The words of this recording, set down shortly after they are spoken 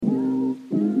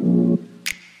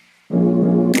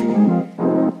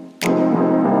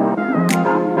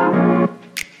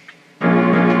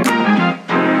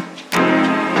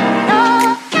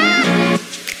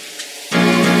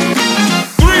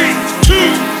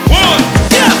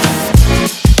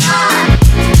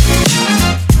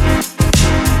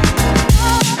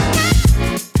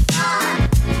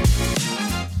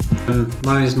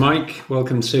my name is Mike.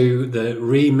 Welcome to the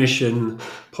Remission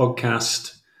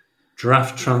podcast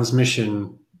draft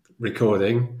transmission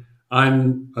recording.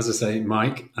 I'm, as I say,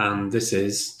 Mike, and this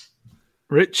is...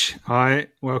 Rich. Hi,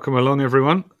 welcome along,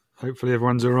 everyone. Hopefully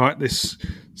everyone's all right this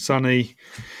sunny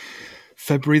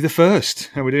February the 1st.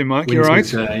 How are we doing, Mike? You all right?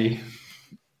 Day.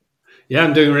 Yeah,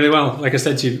 I'm doing really well. Like I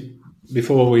said to you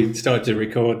before we started to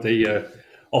record, the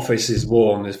office is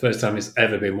warm. It's the first time it's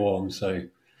ever been warm, so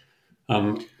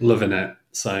I'm loving it.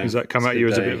 So does that come at you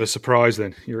as a bit of a surprise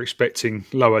then? You're expecting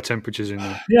lower temperatures in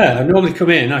there? Yeah, I normally come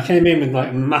in. I came in with like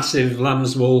a massive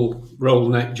lamb's wool roll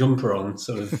neck jumper on,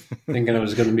 sort of thinking I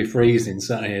was going to be freezing,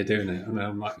 sat here doing it. And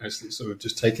I'm like sort of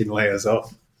just taking layers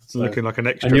off. So, looking like an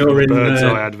extra bird's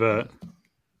eye advert.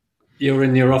 You're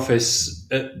in your office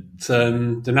at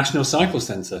the National Cycle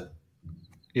Centre.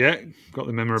 Yeah, got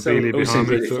the memorabilia behind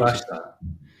me. Really flash that,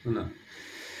 isn't it?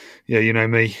 Yeah, you know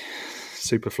me.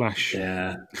 Super flash.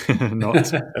 Yeah.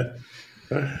 Not.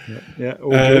 Yeah, all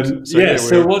good.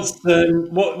 So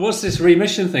what's this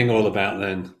remission thing all about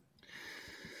then?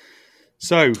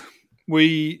 So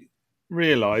we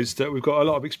realised that we've got a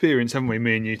lot of experience, haven't we,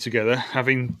 me and you together,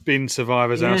 having been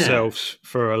survivors ourselves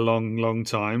for a long, long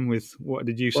time with, what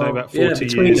did you say, about 40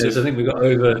 years? Us, I think we've got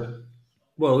over,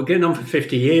 well, getting on for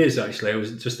 50 years, actually. I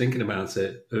was just thinking about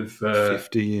it. Of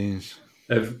 50 years.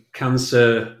 Of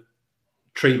cancer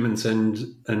treatment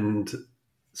and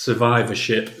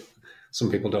survivorship.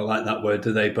 Some people don't like that word,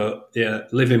 do they? But yeah,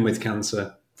 living with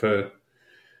cancer for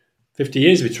 50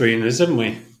 years between us, haven't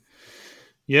we?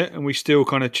 Yeah, and we still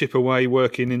kind of chip away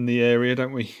working in the area,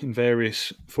 don't we, in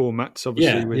various formats,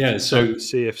 obviously, with so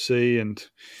CFC and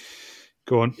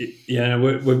go on. Yeah,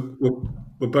 we're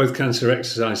both cancer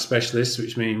exercise specialists,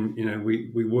 which mean, you know,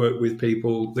 we work with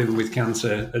people living with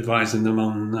cancer, advising them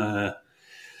on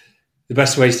the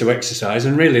best ways to exercise,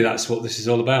 and really that's what this is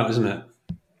all about, isn't it?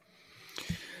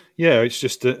 Yeah, it's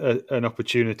just an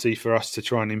opportunity for us to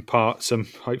try and impart some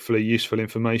hopefully useful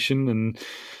information and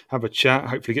have a chat,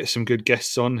 hopefully get some good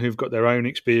guests on who've got their own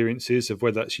experiences of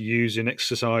whether that's using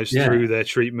exercise through their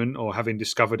treatment or having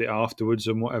discovered it afterwards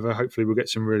and whatever. Hopefully we'll get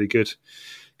some really good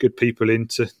people in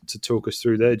to talk us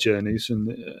through their journeys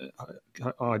and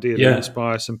ideally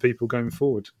inspire some people going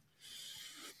forward.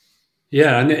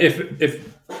 Yeah, and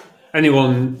if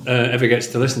anyone ever gets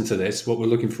to listen to this, what we're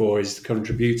looking for is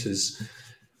contributors.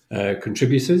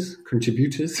 Contributors, to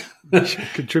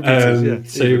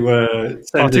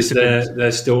send us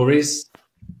their stories.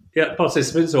 Yeah,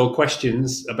 participants or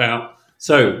questions about.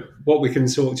 So what we can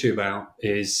talk to you about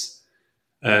is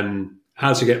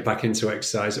how to get back into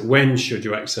exercise. When should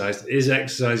you exercise? Is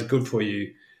exercise good for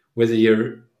you? Whether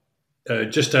you're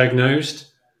just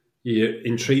diagnosed, you're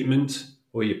in treatment,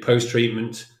 or you're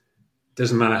post-treatment,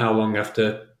 doesn't matter how long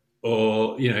after,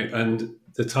 or, you know, and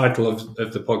the title of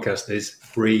the podcast is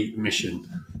Remission.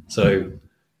 So,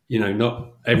 you know,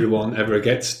 not everyone ever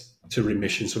gets to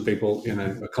remission. Some people, you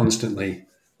know, are constantly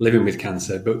living with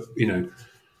cancer, but, you know,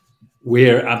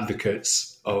 we're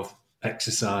advocates of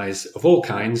exercise of all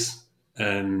kinds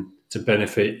to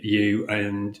benefit you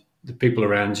and the people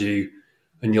around you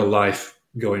and your life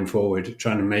going forward,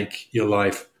 trying to make your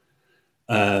life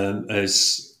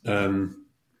as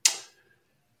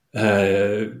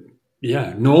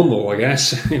normal, I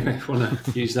guess, if you want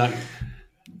to use that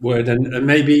word, and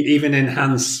maybe even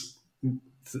enhance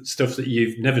stuff that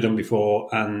you've never done before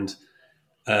and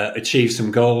achieve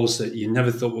some goals that you never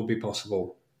thought would be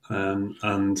possible.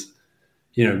 And,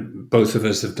 you know, both of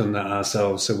us have done that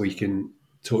ourselves, so we can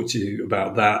talk to you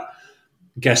about that.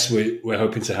 Guests we're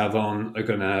hoping to have on are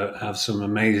going to have some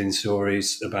amazing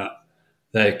stories about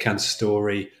their cancer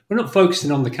story. We're not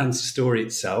focusing on the cancer story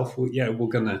itself. We're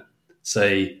going to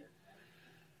say,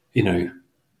 you know,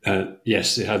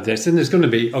 yes, it had this. And there's going to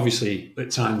be, obviously,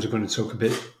 at times we're going to talk a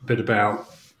bit about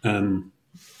the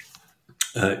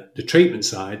treatment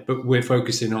side, but we're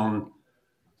focusing on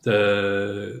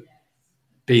the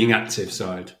being active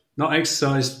side, not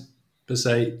exercise per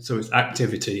se. So it's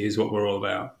activity is what we're all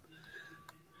about.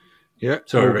 Yeah.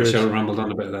 Sorry, Rich, I rambled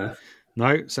on a bit there.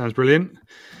 No, sounds brilliant.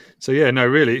 So yeah, no,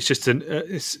 really, it's just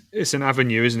it's an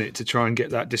avenue, isn't it, to try and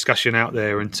get that discussion out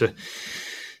there and to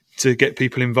get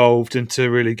people involved and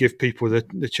to really give people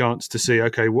the chance to see,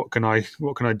 okay, what can I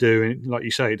do? And like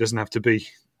you say, it doesn't have to be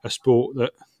a sport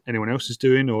that anyone else is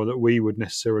doing or that we would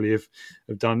necessarily have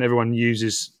done. Everyone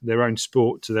uses their own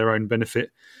sport to their own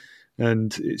benefit,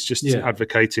 and it's just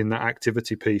advocating that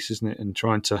activity piece, isn't it, and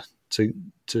trying to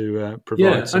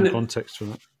provide some context for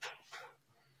that.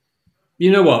 You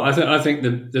know what? I think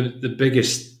the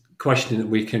biggest question that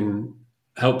we can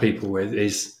help people with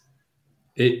is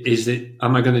it,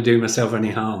 am I going to do myself any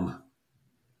harm?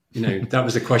 You know, that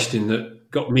was a question that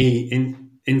got me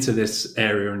into this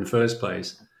area in the first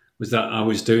place was that I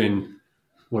was doing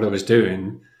what I was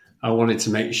doing. I wanted to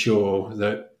make sure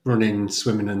that running,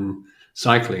 swimming, and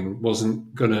cycling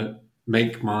wasn't going to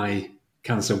make my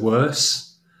cancer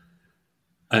worse.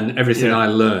 And everything I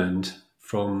learned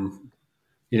from,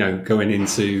 going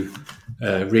into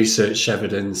research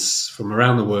evidence from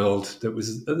around the world,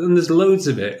 and there's loads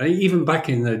of it. Even back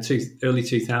in the early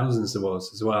 2000s, there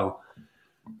was as well.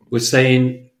 Was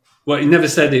saying, well, he never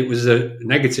said it was a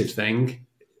negative thing.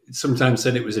 It sometimes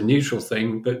said it was a neutral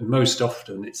thing, but most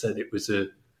often it said it was a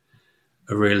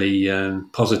really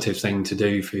positive thing to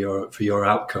do for your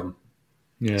outcome.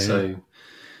 Yeah. So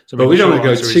but we don't want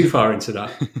to go too far into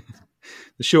that.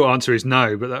 The short answer is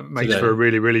no, but that makes for a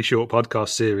really, really short podcast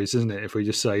series, isn't it? If we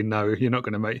just say no, you're not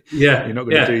going to you're not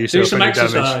going to do yourself any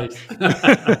damage.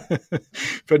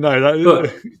 But no,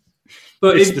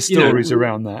 but it's the stories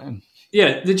around that.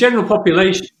 Yeah, the general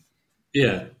population.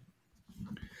 Yeah.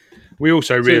 We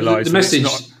also realise the message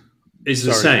is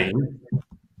the same.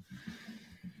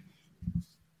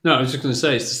 No, I was just going to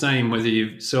say it's the same whether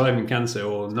you're surviving cancer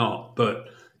or not, but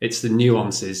it's the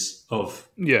nuances of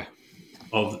the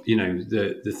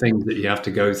things that you have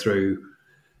to go through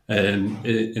in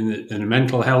a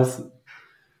mental health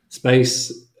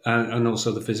space and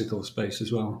also the physical space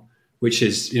as well, which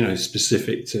is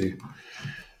specific to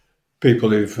people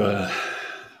who are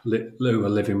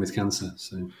living with cancer.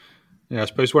 So, yeah, I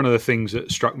suppose one of the things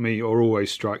that struck me, or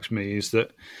always strikes me, is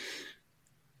that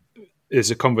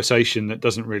there's a conversation that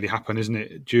doesn't really happen, isn't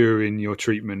it, during your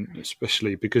treatment,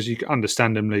 especially because you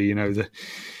understandably,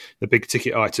 the big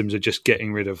ticket items are just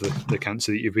getting rid of the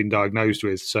cancer that you've been diagnosed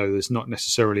with. So there's not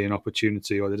necessarily an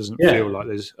opportunity, or there doesn't feel like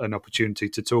there's an opportunity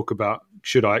to talk about,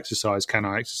 should I exercise? Can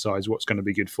I exercise? What's going to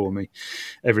be good for me?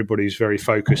 Everybody's very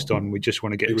focused on, we just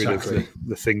want to get rid of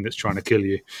the thing that's trying to kill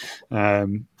you.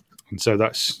 And so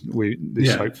this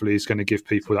hopefully is going to give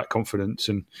people that confidence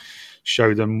and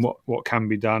show them what can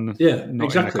be done, not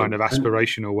in a kind of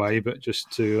aspirational way, but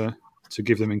just to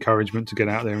give them encouragement to get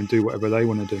out there and do whatever they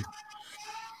want to do.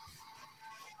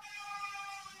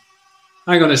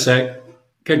 Hang on a sec.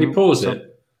 Can you pause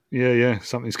it? Yeah.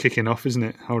 Something's kicking off, isn't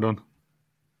it? Hold on.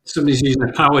 Somebody's using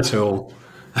a power tool.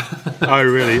 Oh,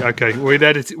 really? Okay. We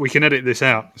can edit this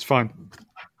out. It's fine.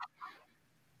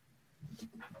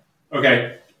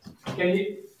 Okay. Can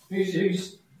you?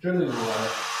 Who's drilling the wire?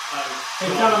 Hey,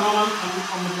 tell them on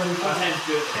the bloody phone. I tend to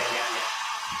do it today,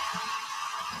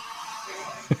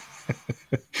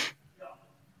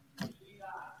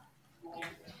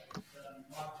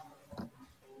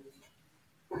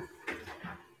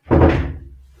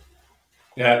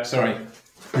 Yeah, sorry.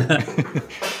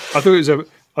 I thought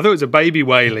it was a baby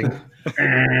wailing.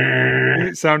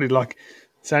 It sounded like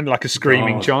a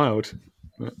screaming child.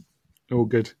 But all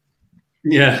good.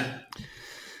 Yeah.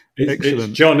 Excellent.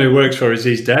 It's John who works for us,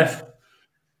 he's deaf.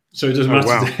 So it doesn't matter.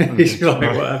 Wow. He's like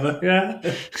whatever. Yeah.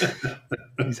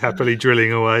 He's happily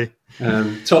drilling away.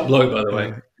 Top bloke, by the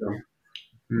way.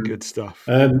 Good stuff.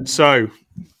 So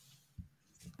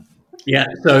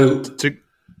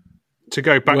to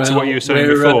go back to what you were saying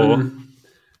before,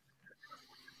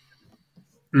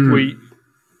 we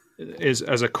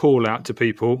as a call out to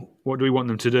people, what do we want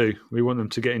them to do? We want them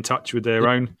to get in touch with their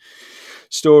own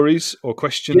stories or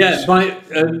questions. Yeah, via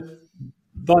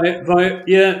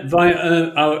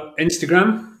our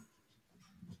Instagram,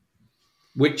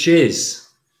 which is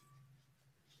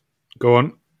go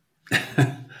on.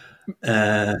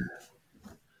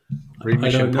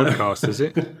 Remission Podcast, is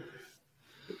it?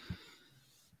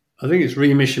 I think it's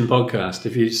Remission Podcast.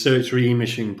 If you search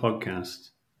Remission Podcast,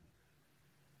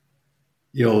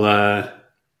 you'll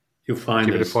find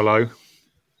Give it a follow,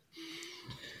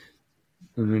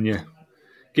 and then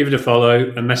give it a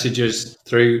follow and message us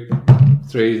through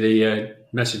the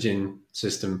messaging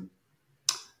system.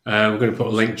 We're going to put a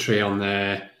link tree on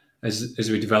there as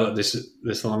we develop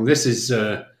this along. This is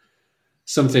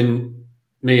something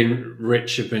me and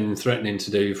Rich have been threatening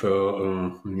to do for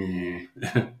a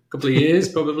couple of years,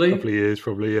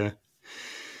 probably. Yeah,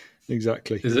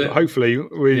 exactly. But hopefully,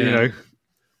 we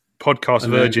podcast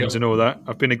virgins and all that.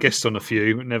 I've been a guest on a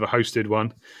few, never hosted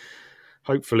one.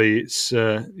 Hopefully,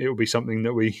 it will be something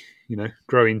that we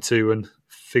grow into and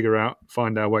figure out,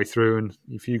 find our way through. And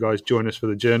if you guys join us for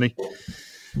the journey,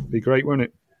 it'd be great, won't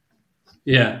it?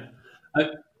 Yeah,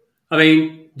 I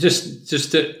mean, just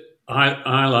to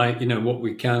highlight, what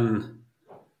we can,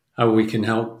 how we can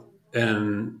help.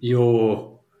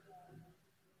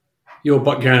 Your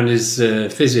background is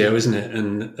physio, isn't it?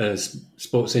 And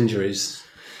sports injuries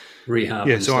rehab.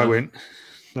 Yeah, so I went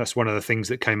that's one of the things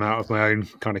that came out of my own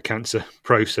kind of cancer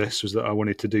process, was that I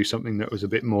wanted to do something that was a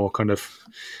bit more kind of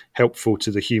helpful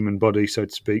to the human body, so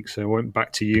to speak. So I went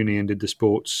back to uni and did the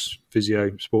sports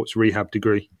rehab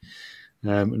degree,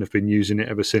 and have been using it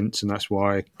ever since. And that's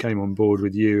why I came on board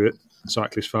with you at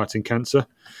Cyclists Fighting Cancer.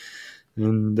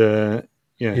 And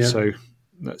so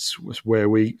that's where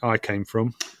I came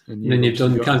from. And then you've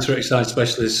done cancer exercise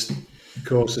specialist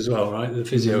course as well, right? The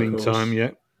physio in the meantime,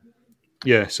 course.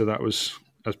 Yeah. So that was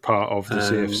as part of the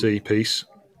CFC piece.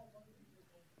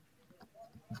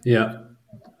 Yeah.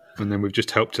 And then we've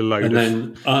just helped a load. And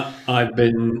then I've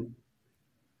been.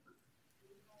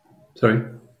 Sorry.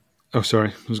 Oh, sorry.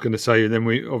 I was going to say, then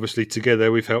we obviously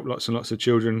together we've helped lots and lots of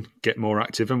children get more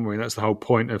active, haven't we? That's the whole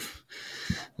point of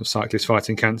Cyclists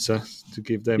Fighting Cancer, to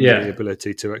give them the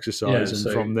ability to exercise. And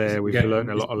so from there, we've learned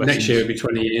a lot of lessons. Next year will be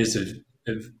 20 years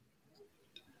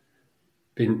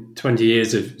been 20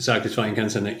 years of Cyclists Fighting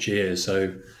Cancer next year.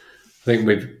 So I think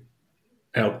we've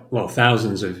helped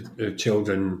thousands of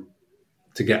children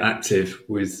to get active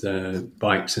with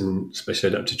bikes and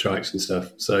specially adapted trikes and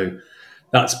stuff. So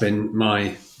that's been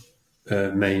my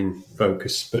main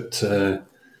focus, but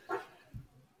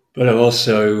I'm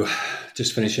also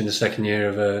just finishing the second year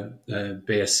of a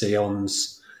BSc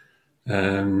Hons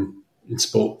in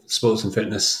sports and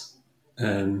fitness.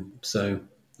 So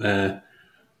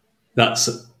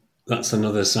that's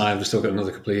another side. We've still got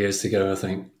another couple of years to go, I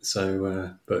think.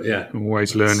 So, but yeah,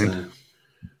 always learning.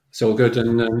 It's all good.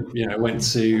 And I went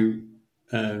to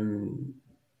North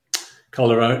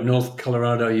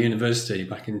Colorado University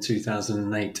back in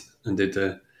 2008. And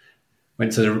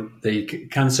went to the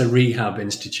Cancer Rehab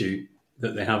Institute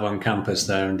that they have on campus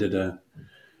there, and did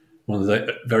one of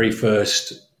the very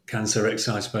first cancer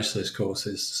exercise specialist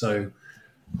courses. So,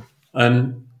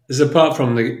 as apart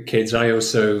from the kids, I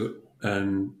also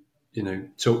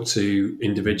talk to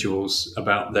individuals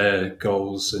about their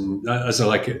goals, and as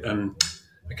a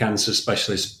cancer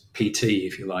specialist PT,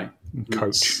 if you like,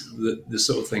 coach, the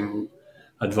sort of thing,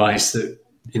 advice that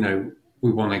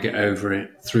we want to get over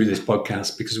it through this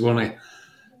podcast, because we want to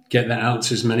get that out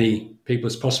to as many people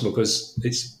as possible, because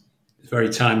it's very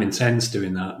time intense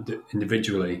doing that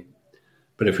individually.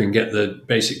 But if we can get the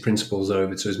basic principles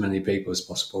over to as many people as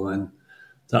possible, then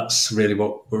that's really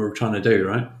what we're trying to do,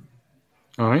 right?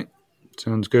 All right.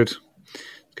 Sounds good.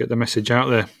 Get the message out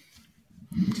there.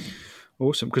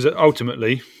 Awesome. Because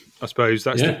ultimately, I suppose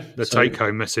that's the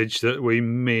take-home message, that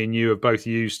me and you have both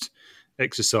used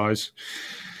exercise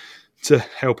to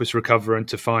help us recover and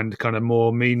to find kind of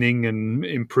more meaning and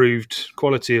improved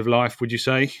quality of life, would you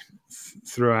say,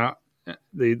 throughout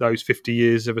those 50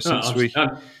 years ever since we...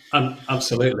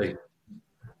 Absolutely.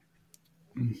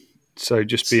 So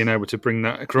just being able to bring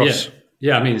that across.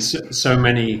 Yeah, I mean, so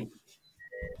many...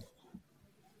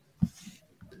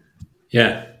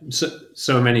 Yeah,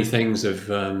 so many things have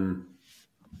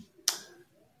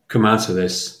come out of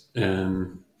this.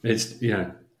 It's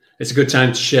a good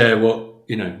time to share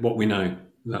what we know.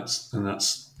 That's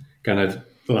kind of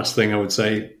the last thing I would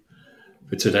say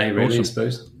for today, really. Awesome. I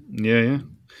suppose. Yeah.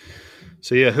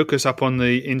 So hook us up on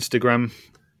the Instagram.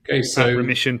 Okay, so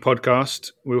Remission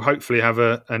Podcast. We'll hopefully have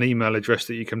an email address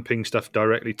that you can ping stuff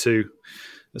directly to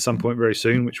at some point very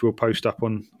soon, which we'll post up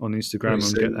on Instagram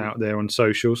and get out there on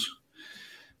socials.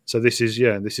 So this is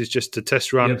just a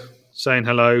test run, saying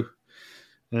hello,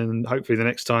 and hopefully the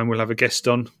next time we'll have a guest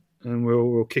on, and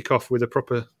we'll kick off with a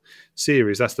proper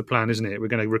series. That's the plan, isn't it? We're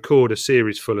going to record a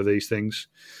series full of these things,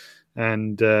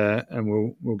 and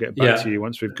we'll get back to you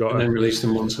once we've got and then release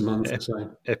them once a month.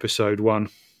 Episode 1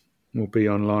 will be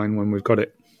online when we've got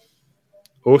it.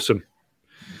 Awesome.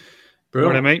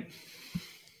 Brilliant. All right, mate.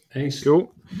 Thanks.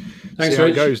 Cool. Thanks, See how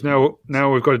Rich. it goes. Now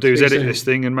we've got to do is edit this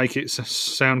thing and make it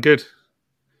sound good.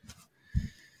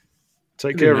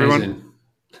 Take care, everyone.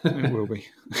 It will be.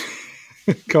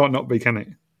 Can't not be, can it?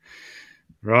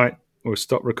 Right. We'll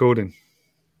stop recording.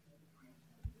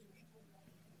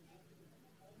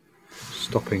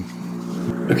 Stopping.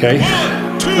 Okay.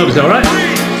 That was all right.